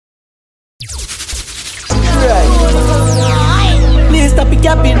stop it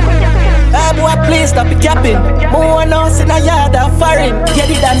capping. Ah boy, please stop it capping. More house in a yard of foreign. Get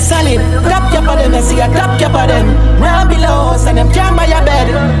it done solid. Top cap of them, I see a top cap of them. Now below us and them jam by your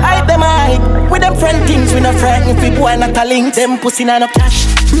bed. Hype them high. With them friend things, we no frightened people and not a link. Them pussy not no cash.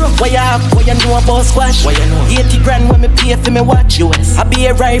 What you have, what you know about squash? What you know? 80 grand when me pay for me watch. US. I be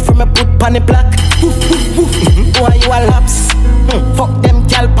a ride from a put on the block. Boy, you a laps. Fuck them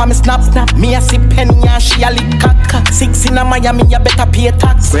gal pa me snap. Me a sip penny and she a lick cock. 6 in a Miami, you better pay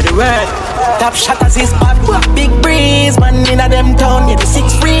tax. Ready word. Top shatters is bad. Big Breeze, man in a them town. Yeah, the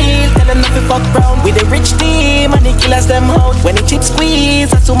 6 real. Tell them not to fuck round. With the rich team and the killers them out. When the chip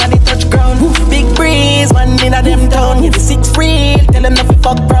squeeze, that's somebody touch ground. Big Breeze, man in a them town. Yeah, the 6 real. Tell them not to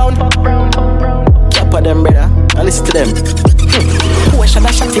fuck round. Cap of them, brother. Now listen to them. Portion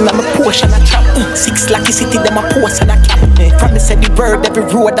a shot in a portion a trap. 6 lucky city, them a post and a cap. From the said the word, every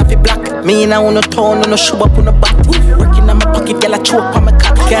road have a black. Me in a no town, no shoe up on a back. Working on my pocket, girl a choke on my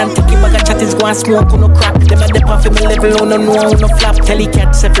cock. Can't take it, bag a chat is go and smoke on no crack. Them a dip off in my level, on no flap. Tell the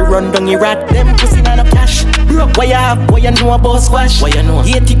cats if you run down your rat. Them pussy not no cash. What you have, what you know about squash? What you know?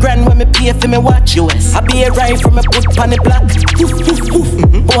 80 grand when me pay for me watch. US. I be a ride from a put on the block.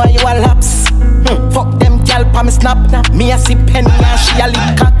 Boy, you a laps. Fuck them gal pa me snap. Me a sip penny and she a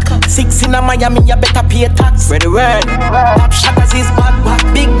lick cock. 6 in a Miami, you better pay tax. Ready word. Top shatters is bad.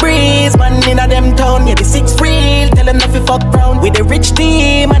 Big Breeze, man in a them town. Yeah, the 6 real. Tell them not to fuck round. With the rich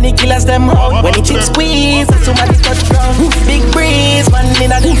team and the killers them out. When the chick squeeze, that's somebody touch ground. Big Breeze, man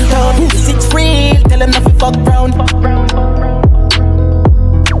in a them town. The 6 real. Tell them not to fuck round.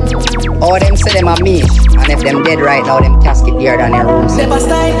 All them say them a me, and if them dead right now, them casket here than their rooms. You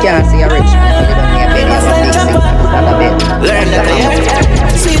can't see a rich man, you don't need a bed, you have a big thing, not a bed. Learn that,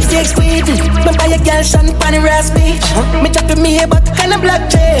 sweepstakes waiting. Me buy a girl champagne raspy. Me chop to me but kinda black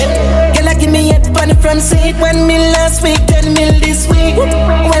chain. Girl I give me head funny from seat. 1 mil last week, 10 mil this week.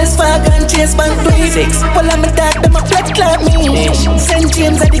 Wells Fargo and Chase Bank tweet. Well I'm a dog, them a flat clap me. St.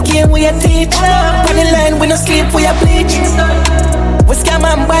 James at the game we a teach. On the line we no sleep, we a bleach. We scam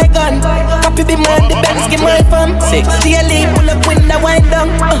and buy gun. Copy the man, the Benz give my fam. DLE pull up window wind down.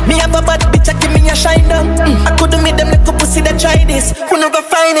 Me have a bad bitch, I give me a shine down. I couldn't meet them like a pussy that try this. Who no go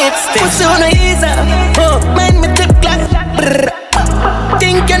find it? Pussy on a easy. Mind me tip class.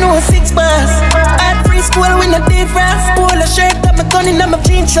 Think you know 6 bars. At free school with no difference. Pull a shirt, got my gun in my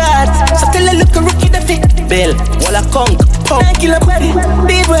jean shorts. So tell a look a rookie the fit. Bill, walla conk. 9 kilo body,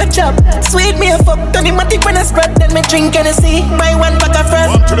 big word chop. Sweet me a fuck, Tony Matic when I spread. Then me drink and I see. Buy 1 pack of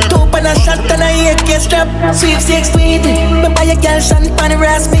frost. 2 pan a shot and I AK strap. Sweepstakes sweet. Me buy a girl champagne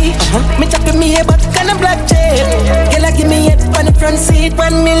raspy. Me chopping me a but kinda black chain. Girl I give me head on the front seat.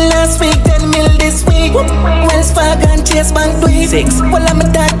 1 mil last week, 10 mil this week. Wells Fargo and Chase Bank tweet. Well I'm a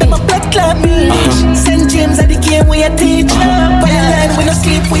dog, them a black club me. St. James at the game we a teach. By the line we no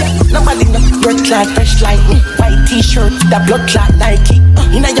sleep, we nobody no blood clot fresh like me. White t-shirt, the blood clot Nike.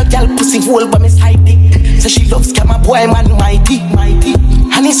 Inna your gal pussy hole by me side dick. So she loves scam a boy man mighty.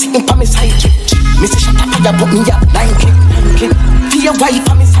 And he sitting pa me side chick. Me say shut up fire put me up 9 click. To your wife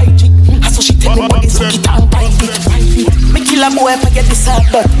pa me side chick. So she tell me what this suck it and bite it. Me kill a boy if I get this hard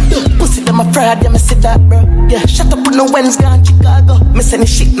but pussy them a fraud, yeah me say that bro. Yeah, shut up with no Wednesday in Chicago. Me send the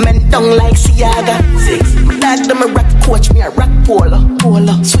shipment down like Siaga. 6, my dad them a rock coach, me a rock polo.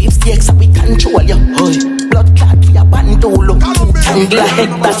 Sweepstakes so we control you. Blood clot we a bandolo. Tangle head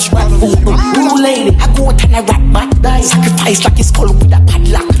that's rat voodoo. New lady, I go out and a rat bad die. Sacrifice like his skull with a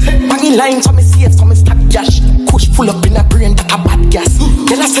padlock. Money lines on me safe so me stack cash. Kush full up in a brain that a bad gas.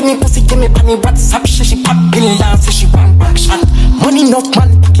 Girl I send me pussy give me panny WhatsApp. She pop pill down say she run back shot. Money enough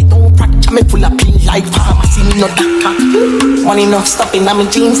man pocket don't fracture. Me full of pill like pharmacy me no doctor. Money enough stopping on me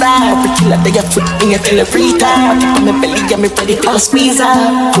jeans out. Every killer they a foot in your tele free time. Tip on me belly get me ready to squeeze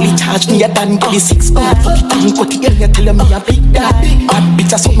out. Fully charge me a dan get the 6 pound. Fuck it down cut the area tell me a big dad. Bad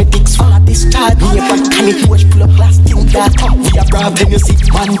bitch I suck me dicks full of discharge. Me a bad canny wash full of glass tune that. We a brave then you see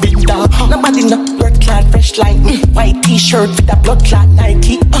man big dog. Nobody no blood clot fresh like me. White t-shirt with a blood clot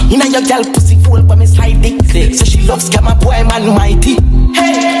Nike. Inna your gal pussy full by me side dick. So she loves scam a boy man mighty.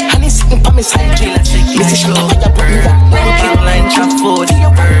 Hey, and he's sitting by me side chick. Me say shut up fire put me up 9 click. Line chop food.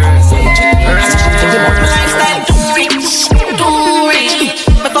 Lifestyle too rich.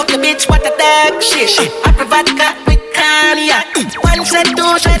 Me fuck the bitch what a dark shit. I provide vodka with cognac. 1 shot,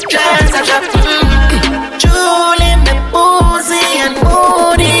 2 shot, glass I drop. Julie, me boozy and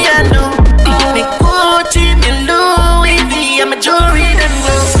moody I know. Me Gucci, me Louis V, I'm a jewelry and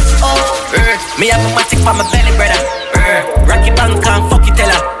me have a matic for my belly, brother. Rocky bank and fuck it,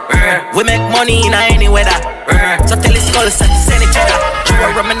 tell her. We make money in any weather. So tell his skulls and send each other. You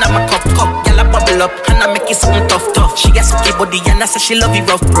are rumming on my cup, y'all bubble up. And I make it something tough. She gets pretty body and I say she love it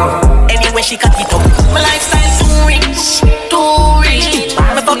rough. Anyway she cock it up. My lifestyle too rich, too rich.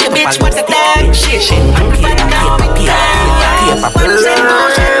 Me fuck the bitch with the dog shit.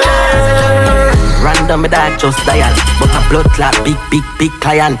 Random, me dog just dial, but a blood clot, big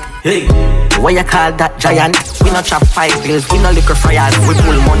client. Hey, why you call that giant? We not chop 5 bills, we no liquor fryers. We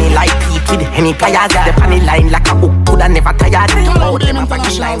pull money like peak with any pliers. The panny line like a hook, coulda never tired. Oh, them a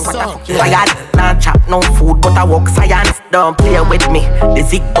panny line, what the fuck you wired? Nah chop no food, but I walk science. Don't play with me. The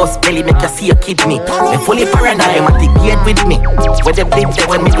zig bus belly make you see a kidney. Me fully paranoid, my get with me. Where them did they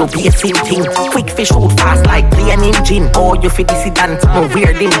when me do be a same thing. Quick fish shoot fast like play an engine. Oh, you fit dissident, no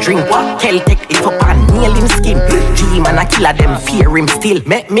weird him drink. Kel take it up and nail him skin. G-man a killer them fear him still.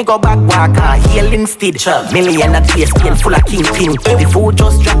 Make me go back walk and heal instead. Million a day scale full of kingpin. The food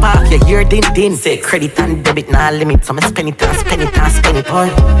just drop off, you hear din. Say credit and debit nah limit. So me spend it.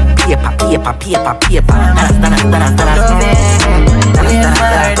 Paper.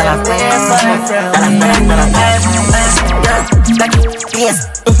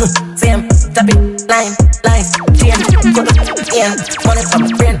 Same, tap it, line, chain, cut up, money from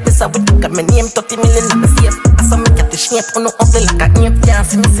my friend, this a with got my name, 30 million in the safe. I saw me get the shape, no ugly like a ape. Can't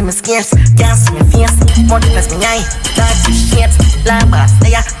see me scarce, can't see me face. Money bless me eye, dark shit, blind boss,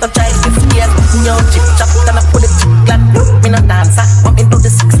 don't try to get scared. Yo, chip chop, gonna put it chip glad. Me no dancer, want me do the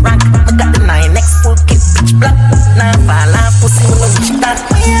 6 rank. I got the 9X full kit, bitch black. Now fall off, pussy with no bitch that.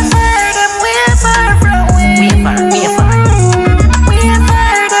 We're far from we're far.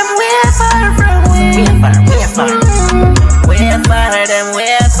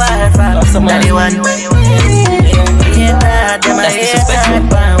 Somebody one. That's disrespectful.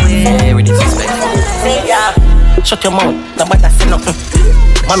 Very disrespectful. Shut your mouth. Nobody say nothing.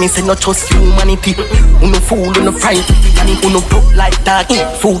 Mommy say no trust humanity. Uno fool, uno fright. Uno broke like that.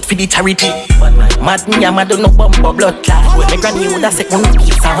 Food for the charity. Mad me, I'm mad no bumper blood clot. My granny would have said one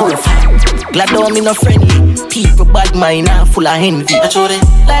piece a whole fat. Glad on me no friendly. People bad mind are full of envy.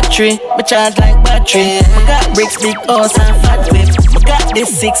 Lottery, me charge like battery. I got bricks, big house and fat whip. I got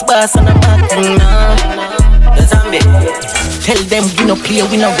this 6 bars on the back. The zombie. Tell them we no play,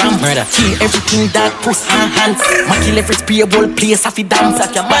 we no ram. Murder. Kill everything that puts our hands. Ma kill every spray whole place off the dance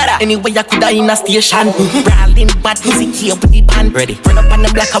like your mother. Anyway I coulda in a station. Brawling bad music here with the band. Ready. Run up on the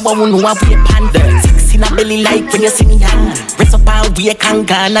block, I want know how we pan. 6 in a belly like when you see me hand. Rest up and we can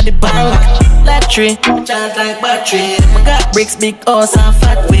go at the bank. Lottery, charge like battery. I got bricks, big house and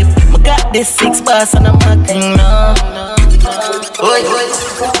fat whip. I got this 6 bars on the back.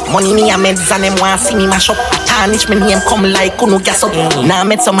 Money me a meds and them want see me mash up. Tarnish me name come like uno gas up. Now I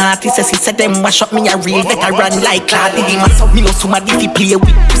met some artists he said them mash up. Me a real veteran like Claude the mass up. Me know somebody fi play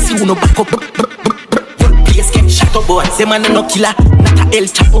with pussy uno back up. Place get shut up boy. Say man no killer, not a El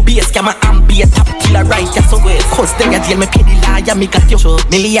Chapo. Base scammer and be a top killer right ya so well. Cause they a deal me pay the liar me got you.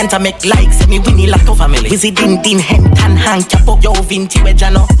 Millions to make likes say me winnie lot of family. Busy din hen tan hang cap up. Yo Vinti we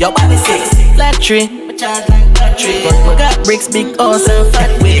jano. Yo body six. Lottery. Charge like battery. I got bricks, big house and fat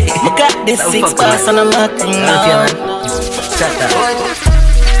whip. I got this 6 bars on the mark.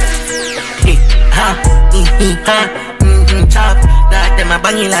 Chop. That them a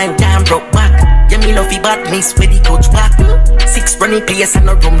banging like damn broke back. Yeah, me love the badness where the coach back. 6 running players and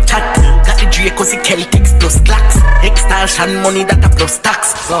no room chat. Got the Draco's the Celtics plus clacks. Extortion money that a plus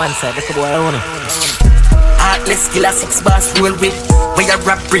tax. Go on sir, that's the boy I want it. Heartless killer 6 bars roll with. Where your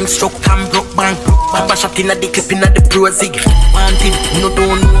rap bring stroke and broke bank. Papa shot in a the clip in a the pro zig. Wanted, no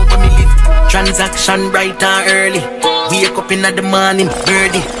don't know where me live. Transaction bright and early. Wake up in the morning,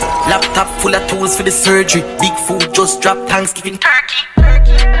 birdie. Laptop full of tools for the surgery. Big food just drop Thanksgiving turkey.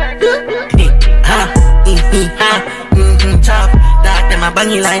 Chop, that them a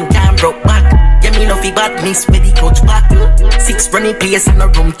banging line can't broke back. Yeah, me love the badness where the coach back. 6 running players and a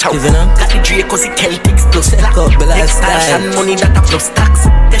room chow. Got the Draco's the Celtics plus black. Extortion money that a plus tax.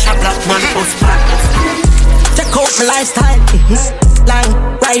 There's a black man plus back. Check out my lifestyle.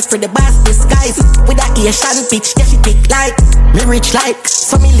 Long ride for the bass disguise. With a Asian bitch, yeah she take like. Me rich like,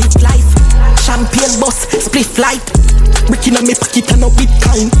 so me live life. Champagne bus, split flight. Breaking on me pocket and no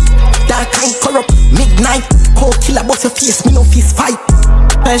Bitcoin. Dark and corrupt, midnight. Cold killer bust your face, me no fist fight.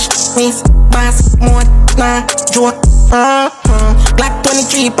 Fresh, wings, bass, mode, nah, joke. Black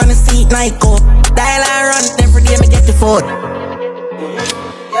 23 on the seat, night go. Dial and run, every day me get the phone.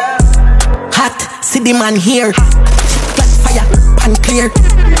 Hot, see the man here. Black fire, pan clear.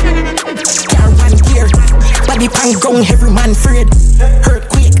 Car one gear. Body pan ground, every man afraid.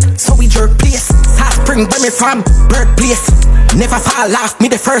 Earthquake, so we jerk place. South Spring, where me from, birthplace. Never fall off, me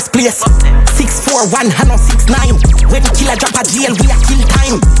the first place. 641, I know 69. When killer drop a jail, we a kill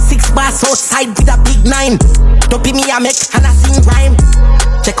time. 6 bars pass outside with a big 9. Dopey me a make and I sing rhyme.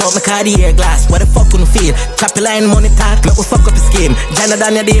 Check out my Cartier glass, what the fuck couldn't feel? Chop your line, money talk, let me fuck up the scheme. Jana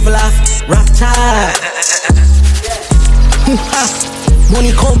down your devil off, rock child.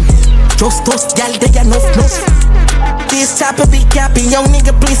 Money come, just toast, gal, they enough. This chop a big cappy, young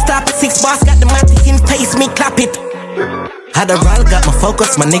nigga, please stop it. 6 bars got the matic in face, me clap it. Had a roll, got my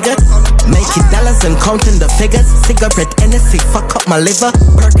focus, my nigga. Making dollars and counting the figures. Cigarette, NSC, fuck up my liver.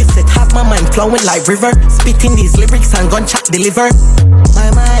 Percocet, have my mind flowing like river. Spitting these lyrics and gunshot deliver.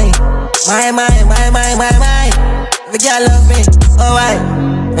 My. The girl love me, oh why?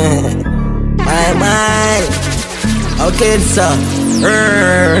 My. Okay, so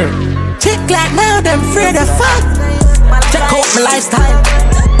chick like now, them afraid of fuck. Check out my lifestyle.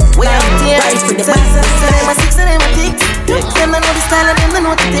 We are right for the best. Them a 6 and them a tick. Them know the style and them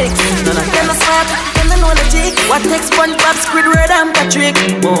know the tick. Them a smart, them know the jig. What takes SpongeBob, Squidward and Patrick?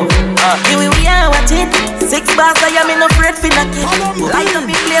 Here we are, watch it. 6 bars, I am in no afraid for knock it. Light up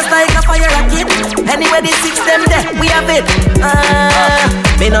the place like a fire rocket. Anyway, the 6 them there, we have it.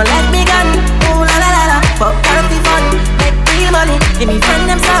 Me no let me gun. Ooh la la la la. Fuck out of the fun. Make real money. Give me friend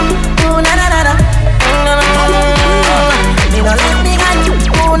them some. Ooh la la la la. Me no let me gun.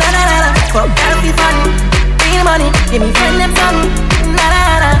 Ooh la la la la. Fuck out of the fun. Real money. Give me friend them some. La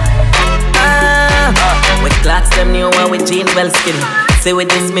la la. With clocks them new one with jeans well skinny. Say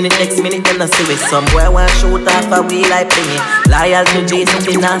with this minute, next minute, then I see with some boy want shoot off a wheel like Penny. Loyal to Jesus,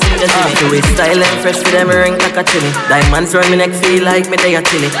 they nasty just me. Do it style and fresh for them ring like a chili. Diamonds round me neck feel like me they a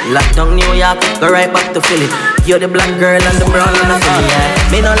chili. Lockdown New York, go right back to Philly. You're the black girl and the brown and the Philly.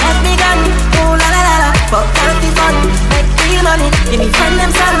 Me no let me gun, ooh la la la la. Fuck healthy fun, make real money. Give me friend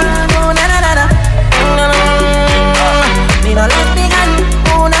them some, ooh la la la la. Me no let me gun,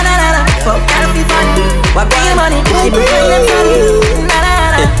 ooh la la la la. Fuck healthy fun, what real money. Give me friend them some.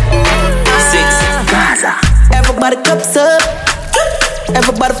 Everybody cups up.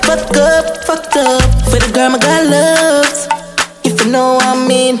 Everybody fucked up. For the girl my girl loves. If you know what I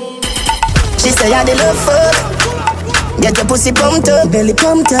mean. She say I the love fuck. Get your pussy pumped up, belly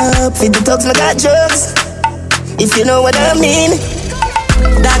pumped up. Feed the dogs, my got drugs. If you know what I mean.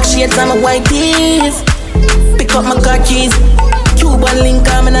 Dark shades on my white tees. Pick up my car keys. Cuban link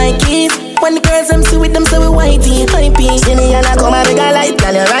on my Nikes. When the girls I'm see with them, so we whitey, hypey. See me and I come and make a light,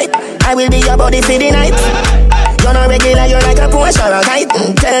 girl, you're right. I will be your body for the night. You're not regular, you're like a Porsche or a kite.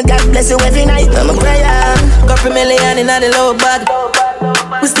 Tell God bless you every night, I'm a prayer. Got $1 million in the low bag.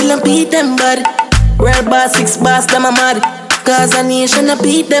 We still don't beat them, bud. Real boss, 6 bars, them a mad. Cause a nation, I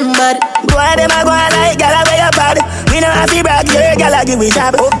beat them, bud. Boy, them a go like, gal, I wear your pad. We don't have to brag, your gal, I give it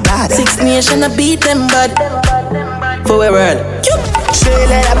job. Oh, God. 6 nation, I beat them, bud. For a world. Straight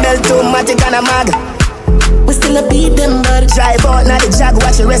leather belt, automatic and a mag. We still a beat them, bud. Drive out, now the jag,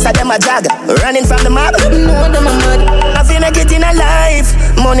 watch the rest of them a jag. Running from the mob, know them a mud. I feel like it in a life.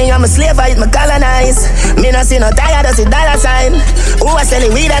 Money, I'm a slave, I eat my colonize. Me no see no tired, I see dollar sign. Who I sell it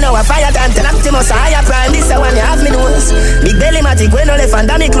weed, I know a fire time. Ten Optimus, a higher prime, this the one you have me nose. Big belly matic, when no left and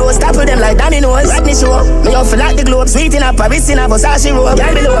dummy close. Topple them like dominoes. Rodney show, me off like the globe. Sweet in a Paris, in a Versace robe.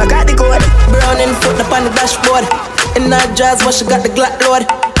 Girl below, I got the code. Brown in foot up on the dashboard. In that jazz, what she got the Glock load.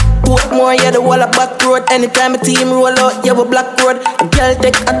 More, yeah, the wall of back road. Anytime a team roll out, yeah, we black road. A girl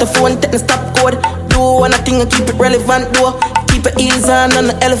take at the phone, take the stop code. Do one thing and keep it relevant, though. Keep it easy on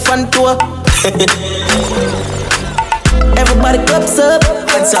the elephant tour. Everybody cups up.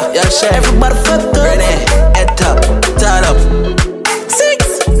 What's up, y'all share? Everybody fuck up. Ready, head top, turn up.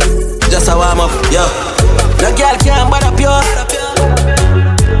 6. Just a warm up, yo. No girl can't bad up, yo.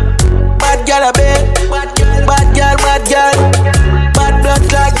 Bad girl a bit. Bad girl.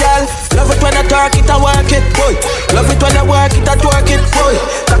 Blood like girl. Love it when I talk it and work it, boy. Love it when I work it and twerk it, boy.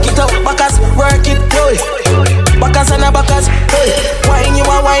 Cock it up, backers, work it, boy. Backers and a backers, boy. Wine you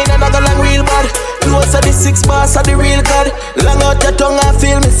a wine and I go long real bad. Close of the 6 bars of the real God. Long out your tongue and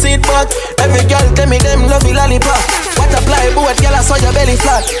feel me sit back. Every girl tell me them love you lollipop. What apply boat, girl I saw your belly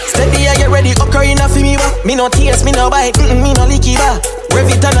flat. Steady I get ready, occurring for me back. Me no tears, me no bite, me no leaky back.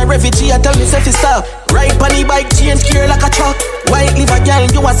 Revit and a refugee, I tell me self is stop. Ride on the bike, change gear like a truck. White live a girl,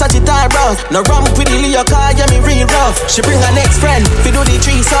 you a Sagittarius brown. No ramp with the Leo car, yeah me real rough. She bring her next friend, fi do the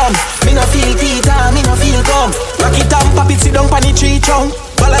threesome. Me no feel Peter, me no feel gum. Rock it and pop it, sit down on the tree trunk.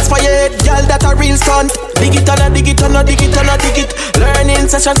 Balance for your head, girl, that a real stunt. Dig it and a dig it and a dig it and a dig it. Learning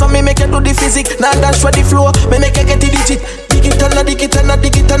sessions so me make you do the physics. Now dash for the flow, me make you get the digit. Dig it and a dig it and a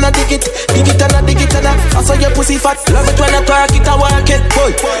dig it and a dig it. Dig it and a dig it and a. I saw your pussy fat. Love it when I twerk it and work it, boy.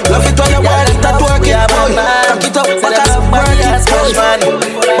 Love it when I work it and twerk it, boy. Rock it up, backers, work it, boy.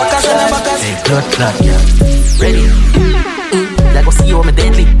 Backers and a backers. Hey, clot, yeah. Ready? Like go see you, me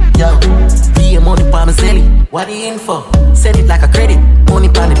deadly. yo. Be a money pa me selling. What the info? Send it like a credit. Money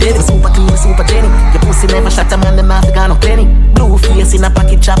pa the baby. Super clean, super Jenny. Your pussy never shot a man, them have to go no plenty. Blue face in a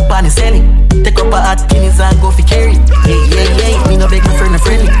pocket chop pa the selling. Take up a hot guineas and go for carry. Yeah. Me no beg my friend and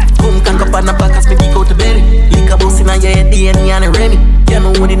friendly. Come can't up on the back as me dig out the belly. Lick a bus in a your head, DNA and a Remy. Yeah, me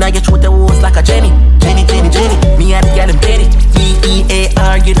wood in a your throat, the walls like a Jenny. Jenny. Me and the gal and petty.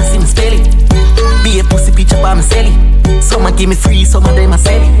 E-E-A-R, you don't see me spell it. Be a pussy picture by me selling. Some give me free, some of them I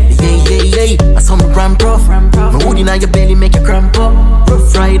sell it. Yeah. I saw me ramp rough. Me hood inna your belly make you cramp up.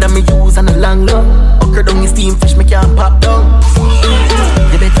 Rough ride and me use and a long love. Occur down your steam fish, me can't pop down.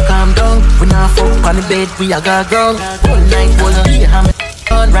 You better calm down. We not fuck on the bed, we a got ground. All night, all day, I'm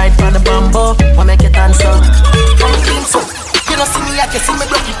on. Ride on the bamboo, what make you dance up? I'm clean so. You don't see me, I can see me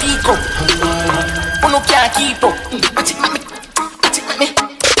bloody peacock. Who no can't keep up? Watch it make me.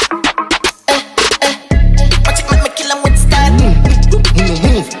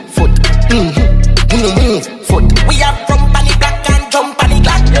 We are from Panic Black and jump Panic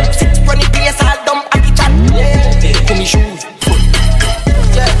Black. 6 running place all dumb at the chat. Come me shoes, foot.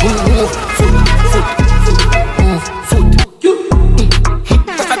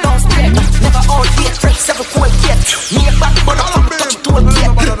 If I don't step, never all get fresh, 7 cold get. Me a back, but I'm from the touch to a get.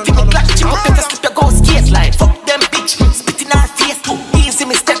 Feel me black, chip up, better slip your ghost skates like fuck them bitch. Spit in our face, too easy,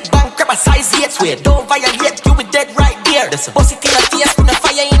 me step back, grab a size 8 swear. Don't violate, you be dead right there. Bust it in a face, put a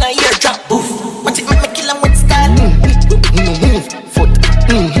fire in a ear drop. Boof. Watch it make me kill 'em with style.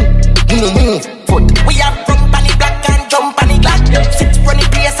 Foot. We are from Panic Black and jump Panic Black. 6 running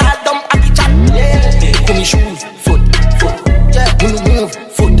place all dumb at the chat. Come me shoes, foot. Foot.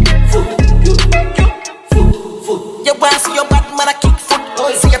 You want see your bad man a kick foot.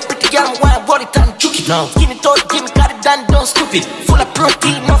 See a pretty girl want roll it and juke it. Skin it out, give me got it done, don't stupid. Full of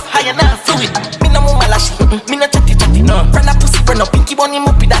protein, enough higher now fluid. Me no more malashi, me no chatty. Run a pussy, run up, pinky bunny,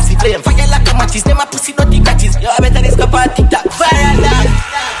 moppy, that's the flame. Fire like a matches, them a pussy dirty catches. Yo, I better this cup and TikTok. Fire now.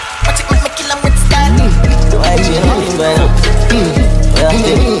 Watch it make me kill 'em with style.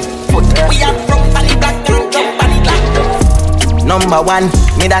 We are from Panic Black and jump Panic Black. Number 1,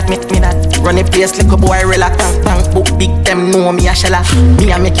 me that. Run a place like a boy relax. Bank book big, them know me a shella.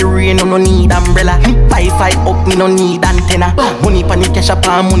 Me a make it rain, no need umbrella. 5 up, me no need antenna. Money pan the cash up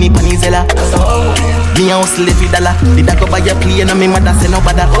and money pan the zella. Me a hustle every dollar. Did I go buy a plane and me mother say no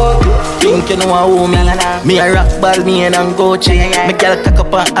bother. Think you know how me. Me a rock ball, me and go check. Me girl cock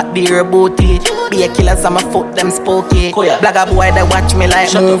up and at the airboat it. Be a killers and my foot them spooky. Blagger boy that watch me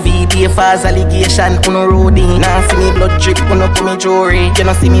like movie. Be a false allegation on a roadie. Now see me blood drip on up me jewelry. You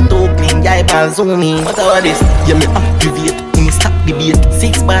know see me too clean, yeah I zoom me. What about this? Yeah me activate. Me stop debate.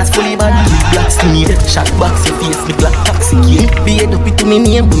 6 bars fully bad. Black sneak. Shot box your face. Me black toxicate. Be head up it to me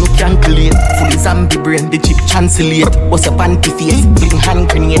name but no calculate. Fully zombie brain. The chip translate. What's a panty face? Bling hand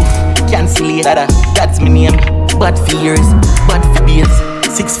grenade. Cancellate. That's my name. Bad fears. Bad for beers.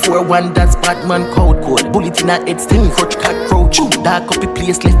 641, that's Batman code. Bullet in a head, sting, crutch, cockroach. Dark up the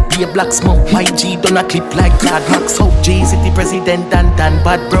place, left be a black smoke. My G done a clip like Glad Max. So J City President and Dan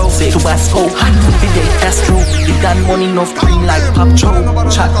Bad Bro. Tabasco, hot the day Castro. The Dan money enough green like Pop Joe.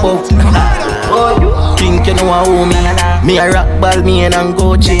 Chat bout. Think you know how me. Me a rock ball, me and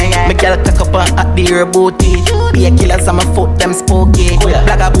go J. Me girl cock up and at the airboat it. Be a killers and my foot them spooky.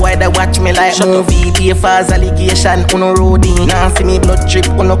 Blagger boy that watch me like movie. Be a false allegation on a roadie. Now see me blood drip.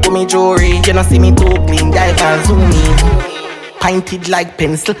 Uno come me jewelry, you know see me too clean, yeah I can zoom me. Pinted like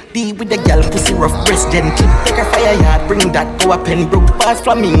pencil, deep with the girl, pussy rough, breast gentle. Take a fire yard, bring that go up and broke. Pass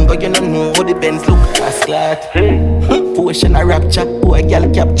flamingo, you don't know how the Benz look. That's glad. Potion a rapture, boy girl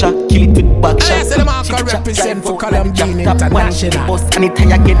capture, kill it with back shot. Say the marker represent for Calum International. Boss and it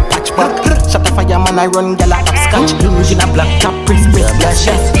I get patch back. Shut the fire man I run girl up scotch. Lose in a black top, press glass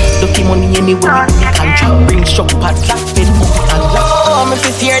shot. Dirty money anywhere we can chop. Bring shock pads, lock, bed, book and lock. Oh, me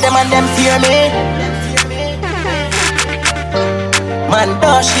fi fear them and them fear me. Man,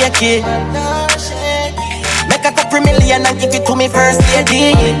 don't shake it. Make a couple million and give it to me first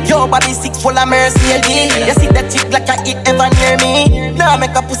lady. Your body sick full of mercy, lady. You see that chick like I eat ever near me. Now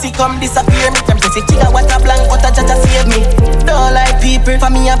make a pussy come disappear me. Them say chica what a blank, what a jaja save me. Don't like people, for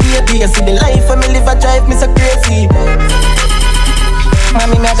me a baby. You see the life for me live a drive me so crazy.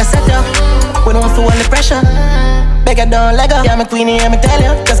 Mommy, me I go set up. We don't feel the pressure. Beg her down like her. Yeah, me queenie, yeah, me tell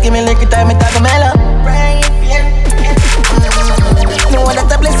you. Just give me a little time, me talk a mellow. Know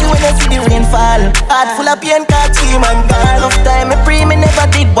that I bless you when I see the rain fall. Heart full of pain, can't see man gone. Enough time, me pray, me never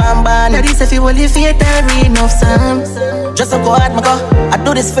did one ban. That is say if you will leave it, I read enough Psalms. Just so go hard, my go. I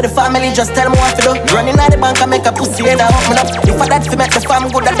do this for the family, just tell me what to do. Running out the bank, I make a pussy head, I open up. If I that fi make the fam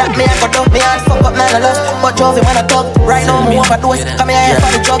good, that me I go do. Me heart fuck up, man, I love. But Jovi when I talk, right now, me overdose. Come here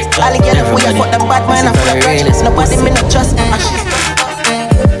for the drugs. Alligator, we a fuck them bad man, I'm full of grudge. Nobody me not trust.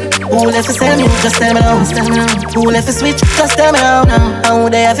 Who left to sell me? Just tell me now. Who left to switch? Just tell me now. And who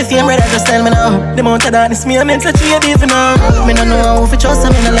they have to fame, brother? Just tell me now. The amount of darkness me, I meant to treat you now. Me no know who fi trust, I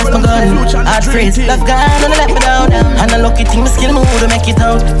mean I left my gun. Hard phrase, love gone, and I let me down. And a lucky thing, me skill, me who to make it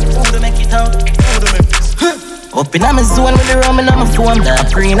out. Up in my zone with the rum and I'm a phone. I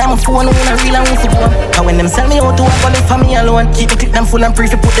pray in my phone when I real and want to go. And when them sell me out to work, I live for me alone. Keep me clip them full and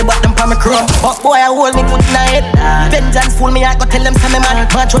free to put the bottom for me chrome. But boy, I hold me good in the head. Vengeance fool me, I go tell them some me man.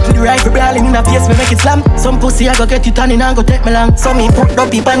 March out with the rifle, brawling in the face, me make it slam. Some pussy, I go get it on and I go take me long. So me put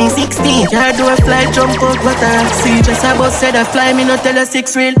up people in 16. Can't do a fly, jump out, what I see. Just a bus said I fly, me no tell a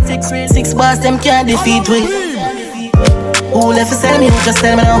 6 real. 6 bars, them can't defeat we. Who left to sell me? Just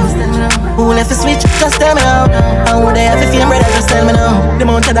tell me now. Who left to switch? Just tell me now. And who they have to fame, brother? Just tell me now. The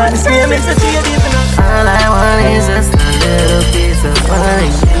amount of darkness me, I meant to treat you now. All I want is just a little piece of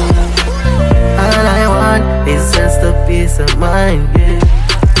mind. All I want is just a piece of mind. Yeah.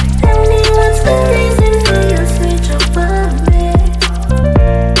 Tell me what's the reason for your switch up on me?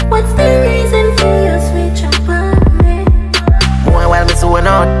 What's the reason for your switch up on me? Boy, while me zone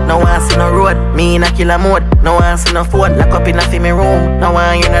out, no one see no road. Me in a killer mode, no one see no phone. Lock up in a me room, no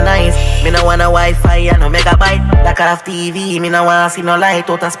one hear no noise. Me no want a Wi-Fi and no megabyte. Like I have TV, me no want see no light.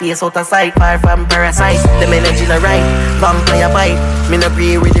 Out of space, out of sight, far from parasite. Them energy no right, vampire bite. Me no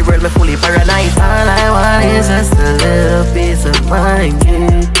agree with the world, me fully paranoid. All I want is just a little piece of mind,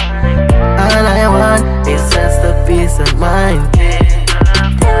 yeah. All I want is just a piece of mind, yeah.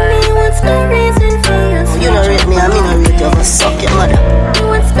 Tell me what's the reason for your switch up on me? You know rate me, I mean no rate you, I'ma suck your mother.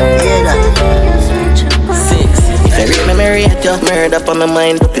 What's the reason for your switch up on me? 6. If I rate me, rate you. Murder up on my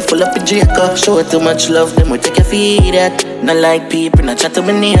mind, up it full up with Jacob. Show too much love, them will take your feed at. Not like people, not chat to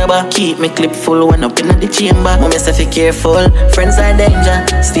my neighbor. Keep me clip full, one up in the chamber. Mom, say be careful, friends are danger.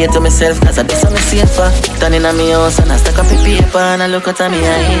 Stay to myself, cause I do something safer. Turning on me house and I stack up the paper. And I look at me,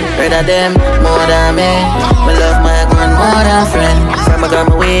 I hate. Rather them, more than me. Me love my gun more than friend. From I got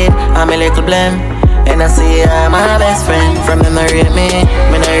my weed, I'm a little blame. And I see I'm my best friend. From them I rate me,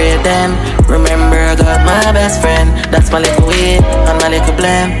 me I rate them. Remember I got my best friend. That's my little weed and my little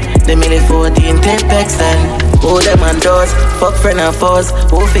blame. The milli 14 clip extend. Who them and doors, fuck friend and foes.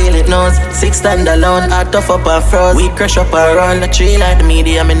 Who feel it knows, 6 stand alone. I tough up and froze, we crush up and run. The tree like the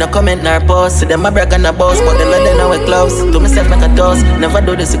media, me no comment nor post. See them a brag and a boss, but them not they know we close. To myself make a toast, never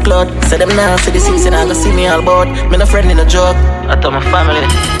do this with cloud. Say them now, see the 6 and I go see me all bout. Me no friend in a joke, I tell my family.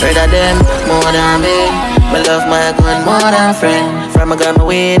 Rather them, more than me. Me love my gun more than friend. From I got my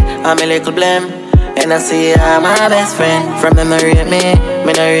weed, I'm a little blame. And I see I'm my best friend. From them I rate me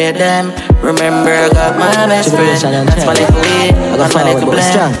no rate them. Remember I got my best friend. That's my little weed, I got my little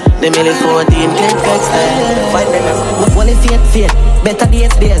blame. The milli 14 clip extend. Fight them. Only faith, better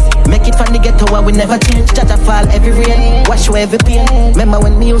days. Make it from the ghetto and we never change. Chatter fall every rain, wash away every pain. Remember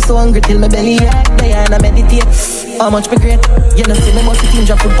when me was so hungry till my belly ache. Diana meditate, how much be great. You know see me must team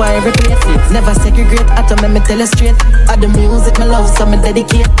drop food for every place. Never segregate, I tell me tell you straight. All the music me love so me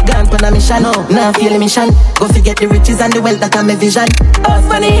dedicate. Gone on a mission, now feel a mission. Go forget the riches and the wealth that I'm a vision. Off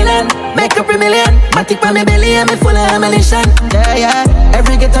for the healing, make up a million. Matic for me belly and me full of ammunition. Yeah,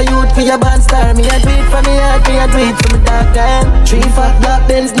 every ghetto youth for your band star. Me a do it for me heart, me a do it for me dark time. 3 fat black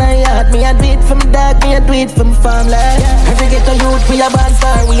Benz, 9 yard. Me a do it for me dog, me a do it for me farmland. Every ghetto youth for your band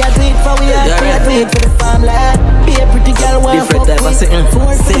star. We a do it for we heart, me a do it for the farmland. Be a pretty girl, one fuck with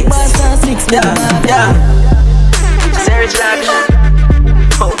 4 6 bars and 6 yeah. Serious lad.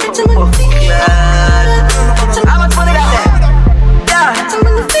 How much money that there?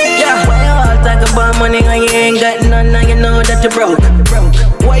 Yeah. Why you all talk about money when you ain't got none and you know that you broke?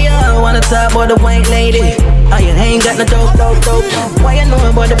 Why you all wanna talk about the white lady? Oh, you ain't got no dope. Why you know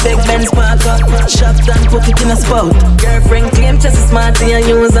about the big Benz park up? Shop and put it in a spot. Girlfriend claim just as smart and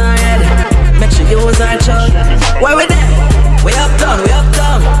use her head. Make sure you use her child. Why we there? We uptown.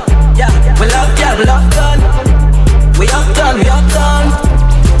 Yeah, we uptown. We uptown.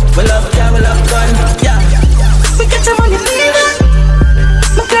 We love gun. Yeah. We get your money leaving.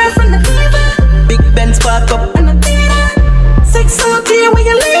 My girlfriend the diva. Big Benz park up and a diva. 6 out here where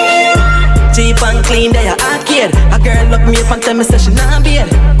you live. Cheap and clean, they are arcade. A girl look me up and tell me say she not beard.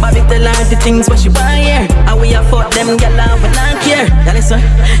 Bobby tell her the things what she want here. And we afford them gyal and we not care. Yeah listen,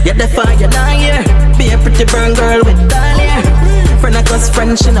 you're the fire, you're not here. Be a pretty burn girl with doll hair. Friend of cause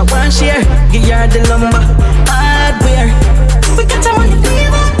friend, she not want share. Give her the lumber, hardware. We got your money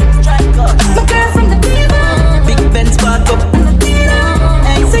fever.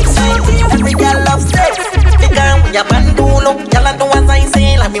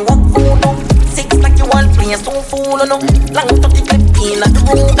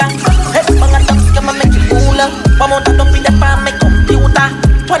 shooter. Head bang and ducks, come and make it cooler. One more don't be the palm, my computer.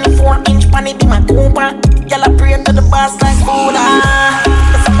 24-inch panny be my Cooper. Y'all a pray to the boss like Buddha.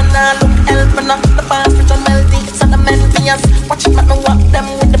 Cause I'm gonna look help enough. The boss rich and melty, so the men be us. Watch it, make me walk them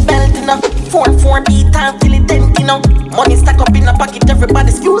with the belt, you know. 4-4 beat time till it dent, you know. Money stack up in a pocket,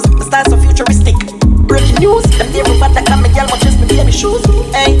 everybody's views. The style so futuristic. Breaking news, them hear about that come, me girl watch me baby shoes.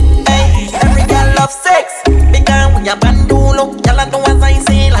 Hey, hey, every girl love sex. Big girl with your bandulo. Y'all do as I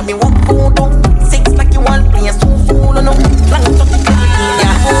say, like me walk voodoo. Six like you want, me a so fool, no. Long to the in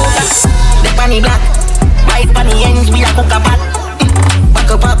your hooker. The bunny black, white bunny ends, we a cook a bat.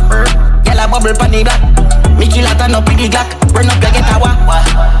 Back up, y'all a bubble bunny black. Me kill a turn up with the Glock, burn up like get a wah.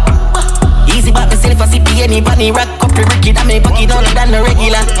 Easy but myself a CP any bunny rock. Couple ricky that me pocket all than the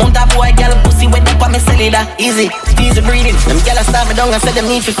regular. Mount a boy girl pussy with up on me cellular. Easy breathing. Them girl a start me down and said them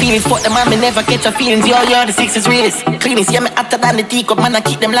need for feelings. Fuck them man, me never catch a feelings. Yo, the six is realest. Cleanest, yeah, me hotter than the teacup. Man, I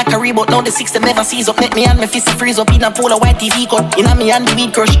keep them like a reboot. Now the six them never sees up. Make me and me fist a freeze up. In a pool of white TV cut. In a me and the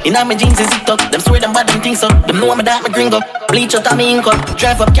weed crush. In a me jeans is it up. Them swear them bad them things up. Them know me that me gringo. Bleach out of me ink up.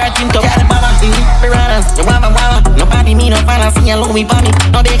 Drive up car tint up. Yeah, the mama, piranhas. You want me wama. Nobody me no balance. See you low me bomb me.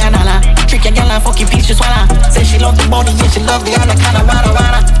 No they can holla. Trick your girl and fucking bitch just swallow. Say she love the body, yeah, she love the anaconda,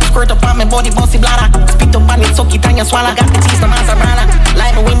 wada. Squirt up on my body, bossy bladder. Spit up on it, suck it and you swallow. Got the cheese, the maserana.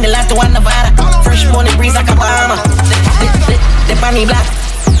 Live and win the last one, Nevada. Fresh money breeze like a Bahama. The bunny black.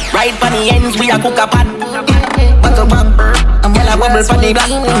 Right bunny ends, we a cook a pot. Back up, I'm yellow bubble bunny black.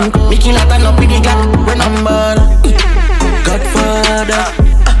 Me kill a turn up with the Glock. Remember Godfather.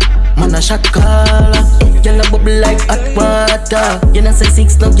 Man a shot caller. Y'all a bubble like hot water. You know say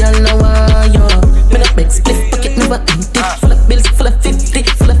six, no y'all no wire. Me not beg split pocket, never empty. Full of bills, full of 50,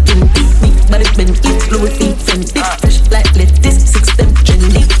 full of 20. But it been it, Louis V, Fendi. Fresh like lettuce, six them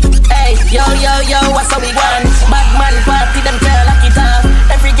trendy. Hey, yo, what's how we want? Bad man party, them girl like it off.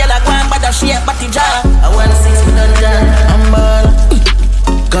 Every girl a go on, but a shape, body jaw. I want a six, me done done. I'm baller.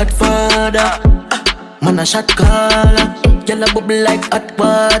 Godfather. Man a shot caller. Y'all a bubble like hot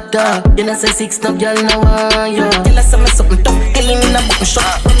water. You know say six, no girl no wire. Tell us something tough, killing in a button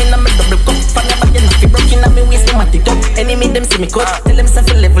shot. Coming on me double cup, fan your body not be broken on me waist, no matic up. Enemy them see me cut, tell them self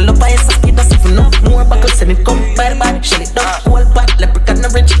level up. I ask it doesn't for no more buckles send it come. Bye bye, shell it down, whole pot, leprechaun no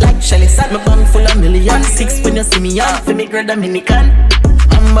rich like Shelly. Sad me bun full of millions. Six when you see me on, for me grade Dominican.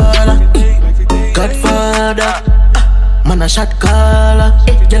 I'm baller, Godfather. Man a shot caller.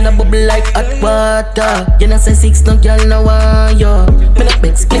 Y'all a bubble like hot water. You know say six, no girl no wire. Me not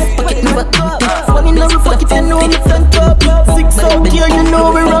beg split pocket, never empty. One in the pocket, you know me front up. Six out here, you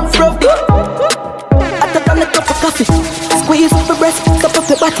know we run from. I took on a cup of coffee. Squeeze up the breast, cup up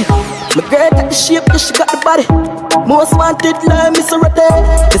the body. My girl got the shape, yeah, she got the body. Most wanted, like Miss Rate.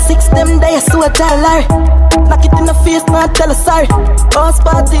 The six them there, so I tell Larry. Knock it in the face, not tell her sorry. House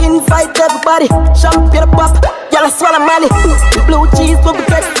party, invite everybody. Champagne pop, y'all swallow money. Blue cheese, but we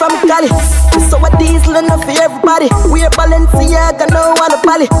get from Cali. So a diesel enough for everybody. We're Balenciaga, no one a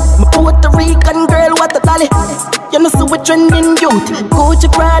Bali. My Puerto Rican girl, what a dolly. You know, so we're trending youth. Gucci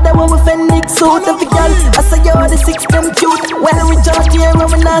Prada, when we Phoenix suit. And for y'all, I say you're the six them cute. Well, we just here,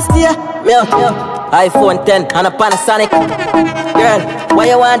 when we nasty. Milk, iPhone 10 and a Panasonic. Girl, why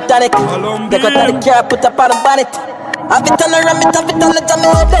you want tonic? Take out the car, put up on the bonnet. Have it on the ram, have it on the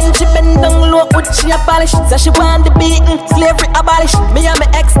tummy. Then she bend down low, would she a polish? So she want the beaten, slavery abolish. Me and my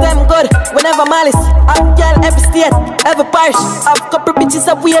ex them good, whenever malice. I've girl every state, every parish. I've couple bitches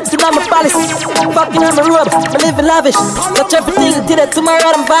that weird to my palace. Fucking on my robe, me living lavish. Touch everything, did it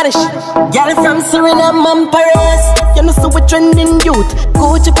tomorrow and vanish. Girl from Suriname and Paris. You know so we trending youth.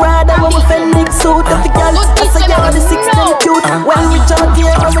 Gucci Prada, when we Phoenix suit. And the girl, I say you're the six them cute. When we jump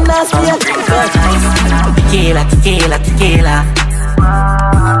here, when we nasty. Tequila, tequila, tequila.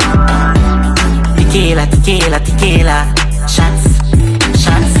 Tequila, tequila, tequila. Shots,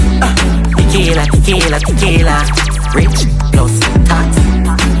 shots. Tequila, tequila, tequila. Rich plus tax.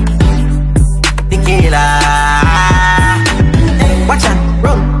 Tequila. Hey, watch out,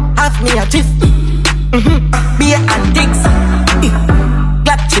 rum. Have me a jiff. Beer and dicks.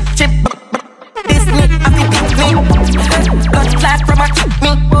 Glad chip, chip. This me, happy pick me. Blood flat from a kick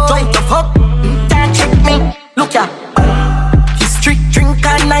me. Jump the fuck. Can't trick me. Look ya. History, drink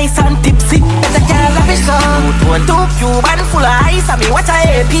and nice and tipsy. Better girl love it so. Two Cuban full of ice. I mean what a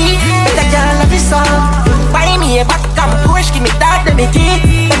AP. Better girl love it so. Buy me a back and push, give me that let me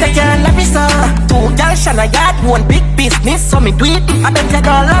key. Better girl love it so. Two girls shine a yard, one big business, so me do it. I better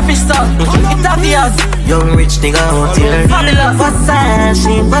girl love it so. It's obvious. Young rich nigga out here. Fabulous.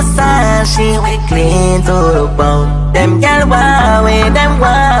 Versace, we clean to the bone. Them girl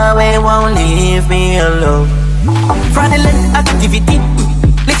Huawei won't leave me alone. Fraudulent activity.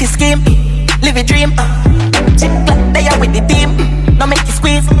 Lift scheme, live a dream. Chip like they are with the team. Now make you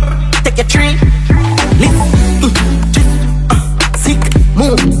squeeze, take a tree. Live, sick,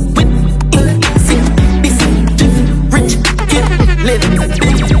 move, whip, sick, busy, rich, kid, live.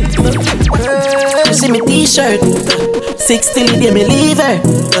 You see me t-shirt, 60 day me leave her.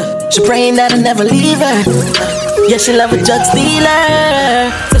 She praying that I never leave her. Yeah, she love a drug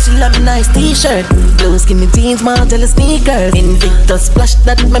stealer, so she love a nice t-shirt. Blue skinny jeans, Martella sneakers. Invictus splash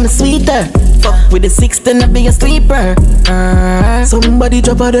that make me sweeter. Fuck with the 16, I be a sleeper. Somebody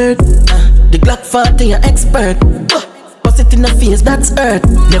drop a dirt. The Glock 40, an expert. Bust it in the face, that's earth.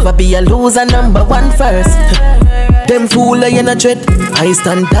 Never be a loser, number one first. Them fool I in a dread. I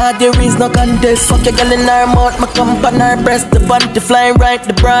stand hard, there is no contest. Fuck your girl in her mouth, my kump on her breast. The panty flying right,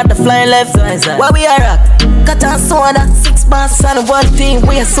 the bra the flying left. Where we are at? Cut a soda, 6 bars on one team,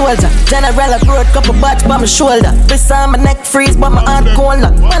 we a soldier. General a broad, couple batch by my shoulder. Wrist on my neck freeze, but my heart cold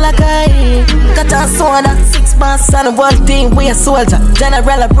like Malachi. Cut a soda, 6 bars on one team, we a soldier.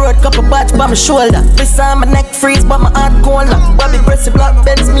 General a broad, couple batch by my shoulder. Wrist on my neck freeze, but my heart cold like Bobby press the black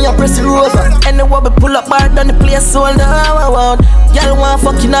Benz, me a press the rover. And the Bobby pull up hard on the place shoulder. Y'all want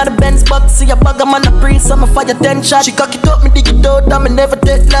fucking out the Benz box, see a bag I'm on the breeze, so I'ma fire 10 shots. She cock it up, me dig it out, and me never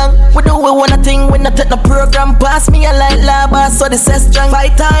take long. We do we want a thing, we not take no program. Pass me a light lava, so the set strong.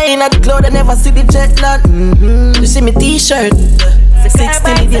 Fighter in the cloud, I never see the jet lag. You see me t-shirt,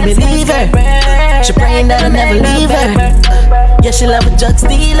 16 day me leave her. She praying that I never leave her. Yeah, she love a drug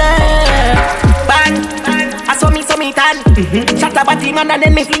stealer. Bang, I saw me tan. Shut up a team and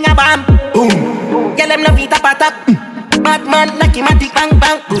then me fling a bomb. Boom, yeah, them love it up a top. Batman, knocky matic bang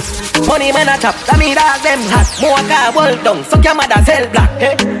bang. Money man a chop, that me dog them hot. More car hold down, so your mother sell black.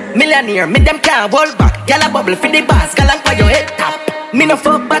 Millionaire, me them can't hold back. Gyal a bubble for the bass, galang for your head top. Me no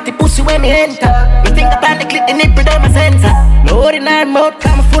fuck batty pussy when me enter. Me think about the clip, the nipple down my center. No ordinary mouth,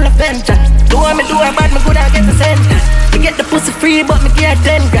 come full of venture. Do what me do, I'm bad, me good, I get the center. Me get the pussy free, but me get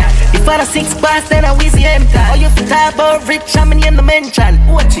 10 grand. If I the 6 bars, then I wheezy enter. Oh, you for talk about rich, I'm in the mention.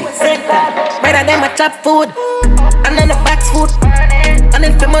 Watch it, center. Better than my top food. And then the box food. And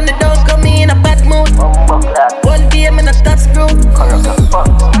if the money don't come in a bad mood. One day I'm in a top screw.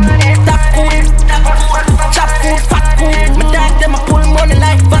 Top food, chop food, fat food. My dog them a pull money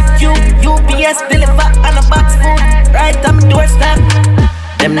like vacuum. UPS deliver on a box food. Right on my doorstep.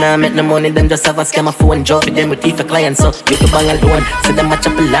 Them nah make no money, them just have a scam a phone job with them with teeth for clients, so you can bang alone. So them match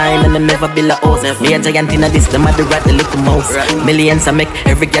up a line and them never build a house. Me a giant in a this, them a the rat, the little mouse. Millions I make,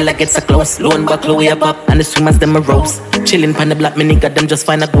 every girl I get so close. Loan back, low way up, and the swimmers them a rose. Chillin' pan the black, me nigga, them just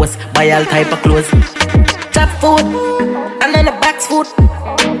find a ghost. Buy all type of clothes. Chop food, and then the box food.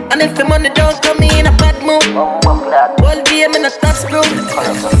 And if the money don't come in a bad mood, all day I'm in a top screw. Make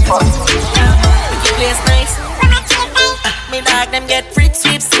it place nice. Me dog them get free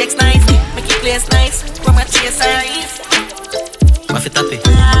sweepstakes nice. Make it place nice. From a chase eyes. What's it happy?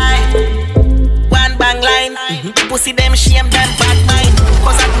 One bang line. Pussy them shame than bad mind.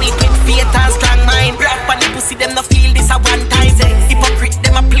 Cause I me with faith and strong mind. Grab on the pussy them no feel this a one time. Hypocrite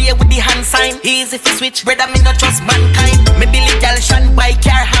them a play with the hand sign. Easy if you switch, brother me no trust mankind. Me Billy gal shan by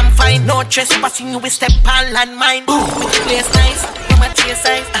car ham fine. No trespassing you with step on landmine. Make it place nice. From a chase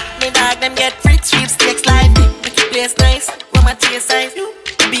eyes. Me dog them get free sweepstakes live. Make it place nice. My tear size,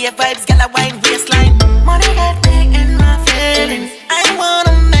 be a vibes, gal a wine waistline. Money got me in my feelings. I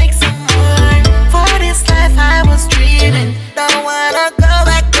wanna make some more. For this life I was dreaming. Don't wanna go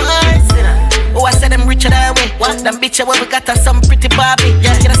backwards. Oh, I said them richer that way. What them bitch where we got us some pretty Barbie.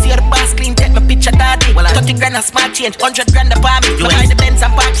 Yeah, can I see how the boss clean? Take my picture daddy. 30 grand a smart change, 100 grand a palm. You buy the Benz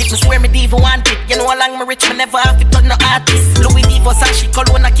and park it, me swear me diva want it. You know how long me rich, me never have to turn no artist. Louis V Versace,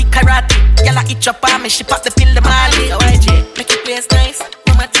 Cologne, I kick karate. Y'all a itch up on me, she pop the pill, the Mali. Oh, YJ, make it place nice,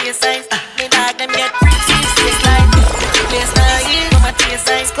 no my tear size. Me dog them get free, sweet like. Make it place nice, no my tear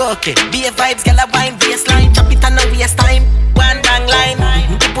size. Okay, be a vibes, gal a wine baseline. Chop it on no waste time, one bang line.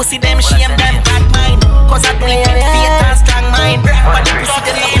 The pussy them shame them bad mind. Cause I do it with faith and strong mind. But the pussy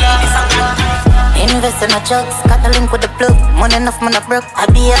them no feel this a bad time. Invest in a drugs, got the link with the plug. Money enough, man, I broke. I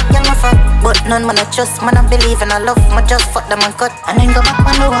be a young fuck, but none man I trust. Man, I believe in I love. Man, just fuck them and cut. And then go back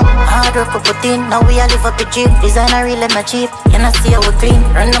on the one. Hard work we put in. Now we all live up a dream. Designer real and not cheap. You know see how we clean.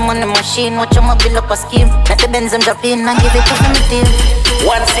 Run the money machine. Watch them build up a scheme. Let the Benz them drop in and give it to the team.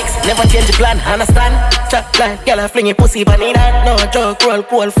 1-6, never change the plan, understand? Chop line, girl I fling your pussy bunny that. No joke, roll,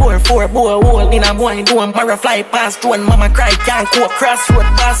 cool, 4-4, boy, hole in a boy, do a barra fly past, one mama cry, can't go crossroad,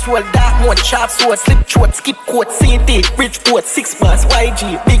 pass road, dark mode, sharp sword, slip throat, skip coat, CT, rich coat, 6 bars,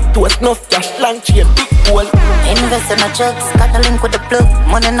 YG, big toast, enough cash, long chain, big goal. Invest in a drugs, got a link with the plug.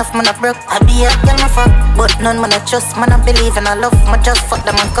 Money enough, man, I broke. I be a girl, my fuck, but none, man, I trust. Man, I believe and I love. Man, just fuck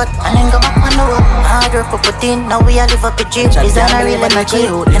them and cut. And then go back, man, no road. Hard work, put in. Now we all live up a dream. Is that a real energy?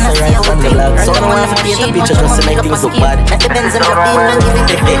 And I see how we feel. So I don't want to paint a picture just to make things look bad. Let the Benz and the beam and give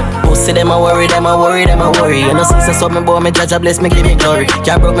it the who see them, I worry, them, I worry, them, I worry. You know, since I saw me boy, me judge, I bless me, give me glory.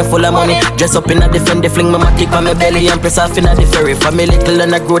 Can't broke me full of money. Dress up in a different, fling my matic on my belly and press off in a the ferry. For me little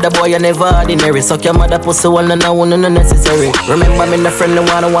and I grow, the boy, I never ordinary. Suck your mother pussy one and I want no necessary. Remember me the friend, the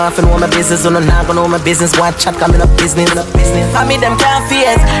one who want to know my business. On the not gonna know my business, one chat coming up business. I mean them can't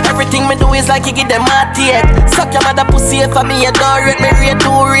fear. Everything me do is like you give them a tear. Suck your mother pussy for me, you don't rate me, rate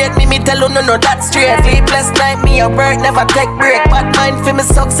to rate me. Me tell you no, that's straight. Sleepless night, me a work, never take break. Bad mind for me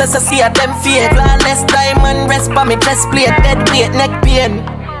success, I see a them fear. Flawless diamond, rest by me chest plate. Dead weight, neck pain.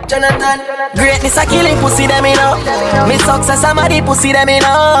 Jonathan, greatness a killing pussy them you know. Me success a muddy pussy them you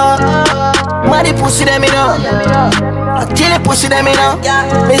know. Muddy pussy them you know. A killing pussy them you know.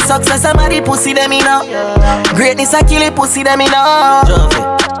 Me success a muddy pussy them you know. Greatness a killing pussy them you know.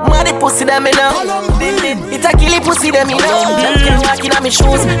 Muddy pussy them you know. It's a killing pussy them you know. Them can't walk in on me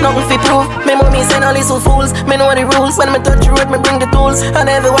shoes, nothing fi prove. Me mommy send all these fools. Me know the rules. When me touch the road, me bring the tools. And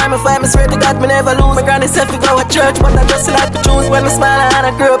everywhere me find me swear to God, me never lose. My granny said we go to church, but I just like to choose. When me smile and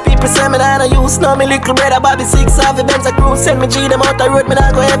I grow up, people say me that I use. Now me little brother Bobby 6 off the Benz a cruise. Send me G them out the road, me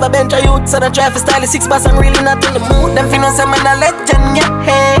not go ever bench a youth. So I try to style the 6 bars, I'm really not in the mood. Them finna say me a legend,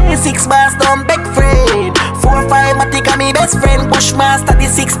 yeah. Hey, 6 bars don't beg friend. 4 5 matic and me best friend. Bushmaster the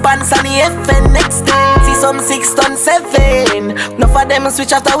 6 pants and the FN next day. See some 6 ton 7. Enough of them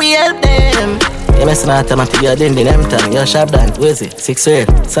switch after we help them. You messing automatic, you're dinding them time. You're sharp down, where is it? 6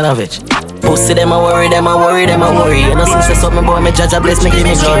 red, son of it. Pussy them, I worry, them, I worry, them, I worry. You know, since I saw me boy, me judge, I bless me, give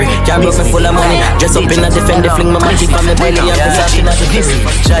me glory. Can't block me full of money. Dress up in a defend, fling my magic on my belly. And piss off in a defend.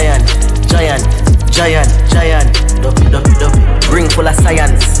 Giant, giant, giant, giant. Duppy, duppy, duppy. Ring full of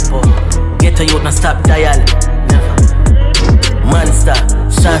science. Oh. Get a youth, no stop dial. Never. Monster,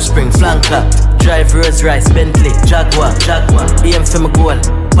 Star Spring, Flanker. Drive Rolls Royce, Bentley, Jaguar, Jaguar. BM for my goal.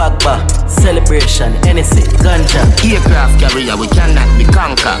 Pagba, celebration, NSA, ganja. Aircraft carrier, we cannot be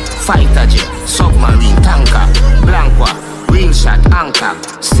conquer. Fighter jet, submarine, tanker. Blanqua, real shot, anchor.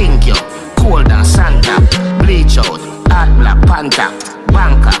 Sink you, cold and Santa. Bleach out, hard black panther.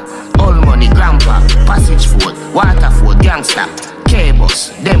 Banker, all money grandpa. Passage food, water food, gangster.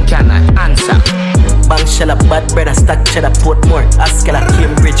 K-Bus, them cannot answer. Bank shell up, bad brother, stack cheddar, Portmore, Askella,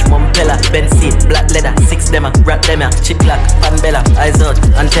 Cambridge, Montpella, Benzine, black leather, 6 them a, rat them a, Chiclac, Panbella, eyes out,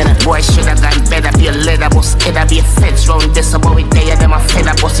 antenna. Boy shoulda gone better, be a leather bus, header be a feds round this about it there, them a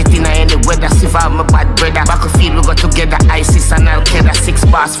feather bus it in any weather, sieve out my bad brother. Battlefield we go together, ISIS and Al-Qaeda, 6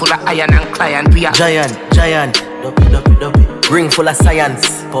 bars full of iron and client, we are giant, giant, duppy, duppy, duppy. Ring full of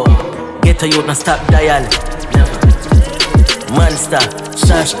science, oh. Get a youth, no stop dial, never. Monster,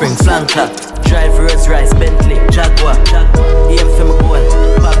 Star Spring, Flanker. Drive Rolls Royce, Bentley, Jaguar, Jaguar. Aim for my goal,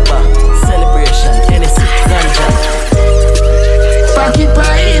 Papa, celebration, NSC, ganja. Pocket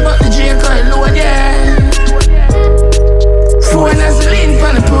pie, but the drink oil low there. Phone has a link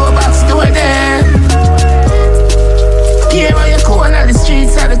on the pro box door there. Here on your corner, the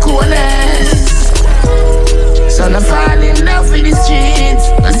streets are the coolest. So I fall in love with the streets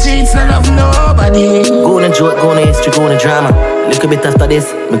not love nobody. Go on a joke, go on a history, go on a drama. Little bit after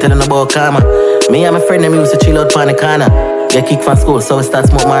this, me telling about karma. Me and my friend them used to chill out on the corner. Get kicked from school, so we start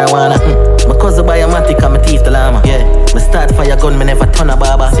smoke marijuana. My cousin buy a matic and my teeth the llama. Yeah, me start fire gun, me never turn a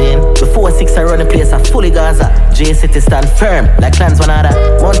barber. Before 6 I run the place, I fully Gaza. J-City stand firm, like clans one other.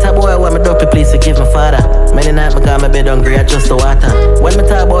 One time boy, when me dopey please forgive my father. Many nights me got my bed hungry, I just the water. When me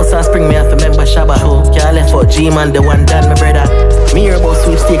talk about South Spring, me have to remember Shabba. Can't left out G-Man, the one done my brother. Me hear about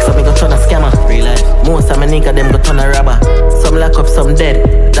sweepstakes, so me go turn a scammer. Real life. Most of my nigga, them go turn a robber. Some lock up, some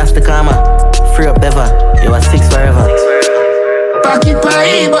dead, that's the karma. Free up Bever, you are 6 forever. Pocket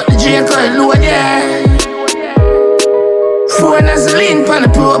pie, but the drink oil low there. Phone has a link on the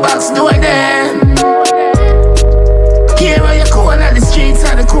pro box door there. Here on your corner, the streets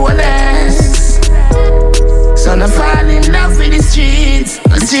are the coolest. So I fall in love with the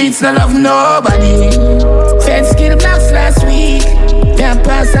streets not love nobody. Feds kill blacks last week. They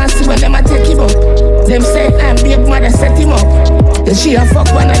pass and see when them a take him up. Them say I'm big mother set him up. Then she a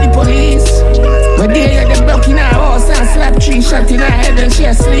fuck one of the police. But they hear them block in her house and slap 3 shots in her head and she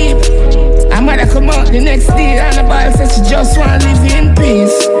asleep. Her mother come out the next day and the boy says she just wanna live in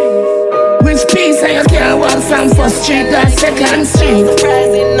peace. Which peace and you can't walk from 1st street to 2nd street.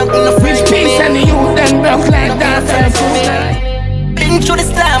 Which peace and the youth them broke like that for the food. Think through the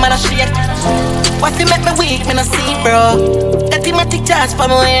storm and I shake. What you make me weak, me no see, bro. That thematic charge for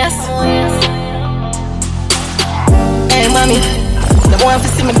my waist. Hey, mommy, the one to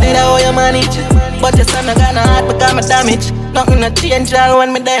see me dead, how you manage. But your son, I got no heart, because I'm damaged. Nothing to change, all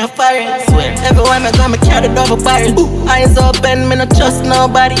when me there for it. Everyone me gonna carry the double barrel. Eyes open, me no trust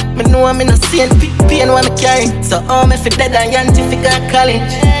nobody. Me know I'm in a scene, pain when me carry. So me fi dead and yantifica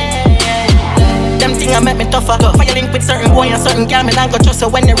college. Them things make me tougher. Fire link with certain boy and certain girl, me don't go trust. So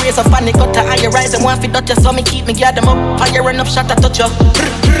when they raise up and they cut to higher rise, them want fi touch you, so me keep me guard them up. Fire run up, shot I touch you.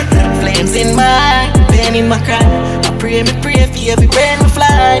 Flames in my eye, pain in my cry. I pray for every brain me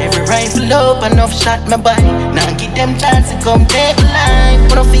fly. Every rifle up, enough shot my body. Now give them chance to come take my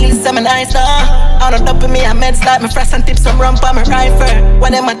life. When I feel it's some nice now. Out of top of me, I meds like me frost and tip some rum for my rifle.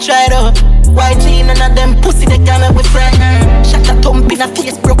 When them I try to YG, none of them pussy they come with friend. Shot a thump in a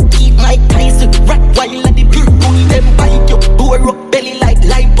face, broke keep my ties. Rat while at the beer, pull them bite you. Door up belly like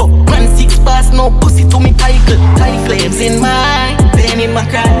lipo. Man 6 bars, no pussy to me title. Tie flames in my eye, pain in my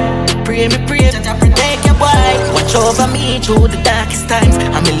cry. Pray, that protect your boy. Watch over me through the darkest times.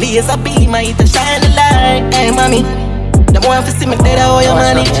 I'm a laser beam, I hit and shine the light. Hey, mommy, them want to see me dead, how you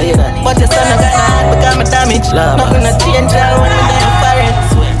manage. But your son, I got heart, because I'm damaged. Nothing to change, all when I'm there for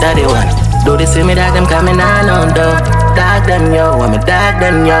it. Daddy one, do they see me that them coming on, though? Dog them, yo, I'm a dog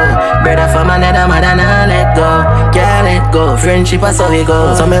them, yo. Brother from another mother, now let go. Can't let go, friendship is how we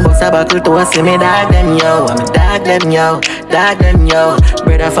go. So me bust a buckle to see me dog them, yo. I'm a dog them, yo, dog them, yo.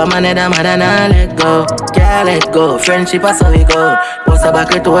 Brother from another mother, now let go. Can't let go, friendship is how we go. Bust a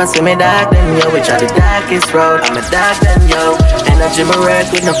buckle to see me dog them, yo. Which are the darkest road, I'm a dog them, yo. Energy my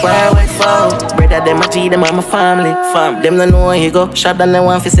work with no fire with foe. Brother them a G, them are my family. Them don't know where you go, shop than they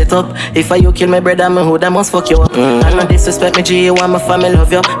want to set up. If you kill my brother, me hood, I must fuck you up. I disrespect me G, you want my family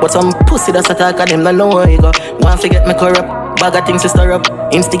love you. But some pussy that's attack of them, don't know where you go. Want to get me corrupt, bag of things to stir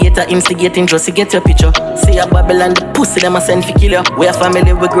up. Instigating just to get your picture. See a Babylon, the pussy them a send for kill you. We a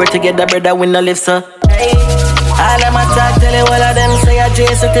family, we grow together, brother, we no live so. Hey. All them attack, tell you all of them say a J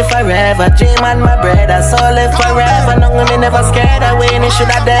city forever. J-man my brother, so live forever. No me never scared away, and it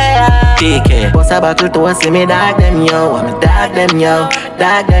shoulda there. TK, bust a buckle to see me dog them, yo. I'm a dog them, yo,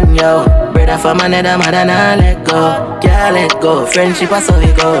 dog them, yo. Brother from another mother, now let go. Can't let go, friendship is how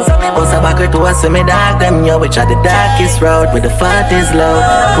it goes. Bust a buckle to see me dog them, yo. Which are the darkest road, with the fat is low.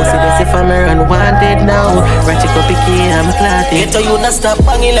 Pussy this if I'm unwanted now. Ratchet up picky, I'm a clotty. Get to you, not stop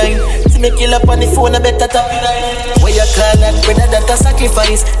banging line. See me kill up on the phone, I better tap it line. What you call that, brother, that a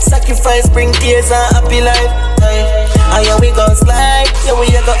sacrifice. Sacrifice bring tears and happy life. And here we gon' slide. Yeah,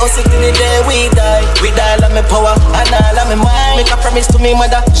 we go hustle till the day we die. With all of my power and all of my mind. Make a promise to me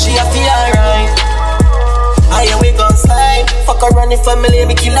mother, she a feel alright. And here we gon' slide. Fuck around the family,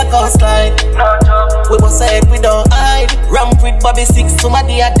 we kill a coastline. No joke. We was head, we don't hide. Ramp with Bobby 6,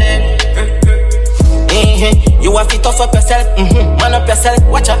 somebody a dead. You have to tough up yourself, man up yourself,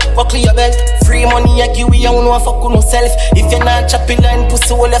 watch out, buckle your belt. Free money I give you, don't know fuck with no self. If you're not chopping line,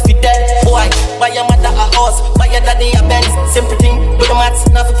 pussy all of it dead. Boy, buy your mother a house, buy your daddy a Benz. Simple thing, do the maths,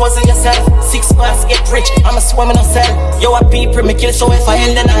 not to puzzle yourself. 6 months, get rich, I'm a swim in a cell. You a people, me kill, so if I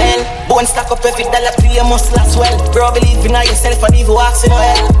hell, then I hell. Bone stack up every dollar, play you must last well. Bro, believe in yourself and leave you ask in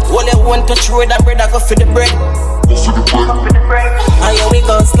hell. All you want to throw that bread, I go for the bread. And yeah, we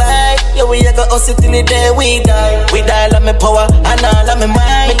gon' slide. Yeah, we go hustle till the day we die. With all of my power and all of my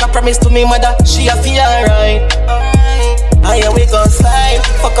mind. Make a promise to me mother, she a feel alright. And yeah, we gon' slide.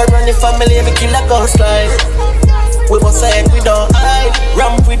 Fuck around the family, we kill a ghost slide. We was head, we don't hide.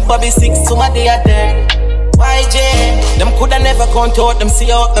 Ramp with Bobby 6, somebody a dead. YJ, them coulda never count out. Them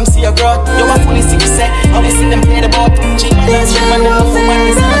see out, them see a growth. You a fully sick set, how we see them play the boat. G, man, them for man,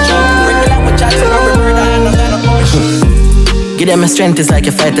 this is a joke. Regular with charge, and every murder, and I'm gonna push. Give them my strength, it's like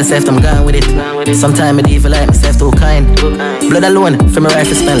a fight yourself, I'm gone with it. Sometimes it evil like myself too kind. Blood alone, for my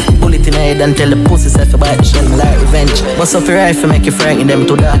rifle smell. Bullet in the head and tell the pussy self about the shell, my like revenge. Bust up your rifle, make you frighten them.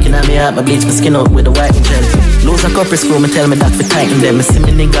 Too dark in my heart, my bleach my skin out with a white gel. Lose a couple screw, me tell me that for tighten them. I see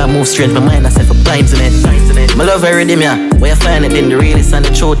me nigga move straight, my mind I set for blinds in it. My love every day, yeah. Where you find it in the realest and the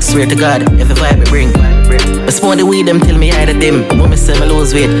truth, swear to God, every vibe me bring. I smoke the weed, them till me hide them. When me say me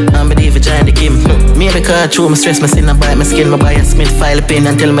lose weight, I'm believe it join the game. Maybe cause true, me stress, me sin and bite my skin. My buy a Smith, file a pin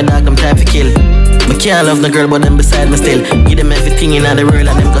and tell me dog, I'm time for kill. Me can't love no girl, but them beside me still. Give them everything in the world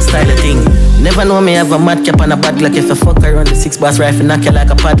and them go style a thing. Never know me have a mad cap and a bad luck. If I fuck around the 6 bars rifle, knock you like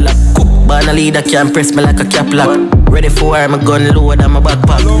a padlock. Cook, born a leader, can't press me like a cap lock. Ready for war, my gun lower than my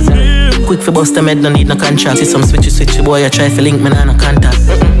backpack. Quick for bust them head, don't need no contract. See some switchy boy, I try to link me, nah no contact.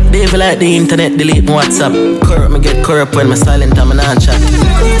 They feel like the internet, delete my WhatsApp. Corrupt me get corrupt when me silent and me not chat.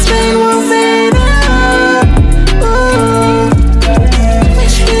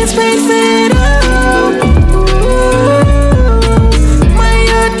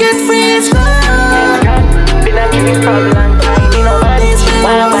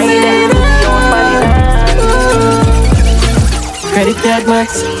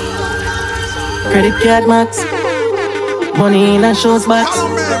 Credit card max. Money in a shows box.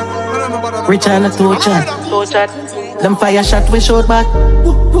 Rich and a toe chat. Them fire shot we showed back.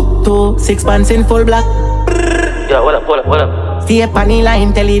 2 6 pants in full black. Yo, what up? See a panny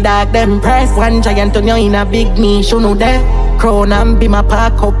line, tell it dog them price. One giant on you in a big niche, you know that. Crown and be my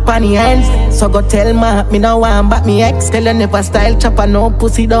park up on the hands. So go tell me no one but me ex. Tell you never style chopper, no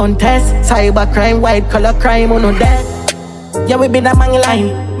pussy don't test. Cyber crime, white collar crime, you know that. Yeah, we been a man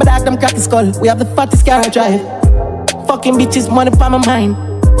line, but that them crack the skull. We have the fattest car I drive. Fucking bitches, money for my mind.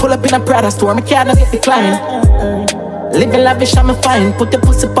 Pull up in a Prada store, me can't get declined. Living lavish, I'm fine. Put the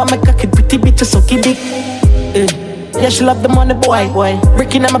pussy on my cocky, pretty bitches, so keep it. Yeah, she love the money, boy.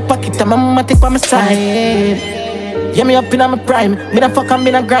 Breaking in my pocket, I'm a take on my side. Yeah, me up in my prime. Been a fuck and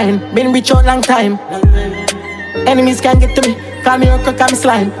been a grind. Been rich all long time. Enemies can't get to me. Call me or call me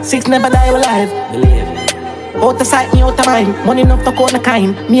slime. 6 never die alive. Out of sight, me out of mind. Money enough to call the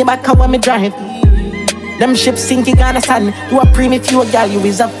kind. Me back how when me drive. Them ships sinking on the sand. You a preem if you a gal, you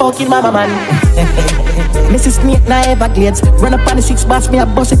is a fucking mama man. Mrs. Snake, na Everglades. Run up on the 6 bars, me a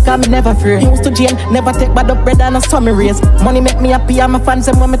bust it, cause me never fear. Used to jail, never take bad up bread and a summer race. Money make me happy, and my fans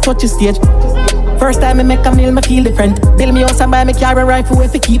them when me touch the stage. First time I make a meal, me feel different. Build me house and buy me car and rifle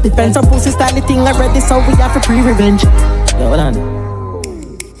if I keep the fence. Some pussy style the thing already, so we have for pre-revenge. Yo, hold on.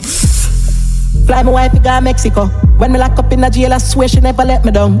 Fly my wife, we got Mexico. When me lock up in the jail, I swear she never let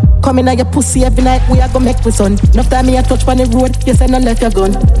me down. Come in on your pussy every night, we are gonna make with son. Enough time me a touch on the road, yes I don't left your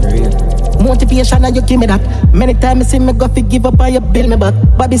gun. Motivation and you give me that. Many times I see me go fi give up and you build me back.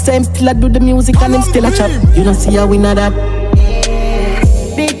 Bobby say him still a do the music and him still a chop. You don't see how we know that.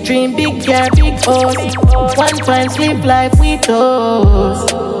 Big dream, big car, big house. One pint, live life with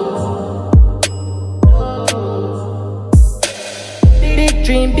us. Big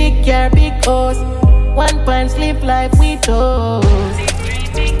dream, big car, big house. One pint, live life with us.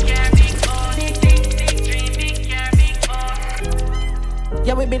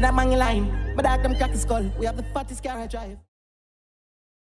 Yeah, we been a man line, but I them crack the skull. We have the fattest car I drive.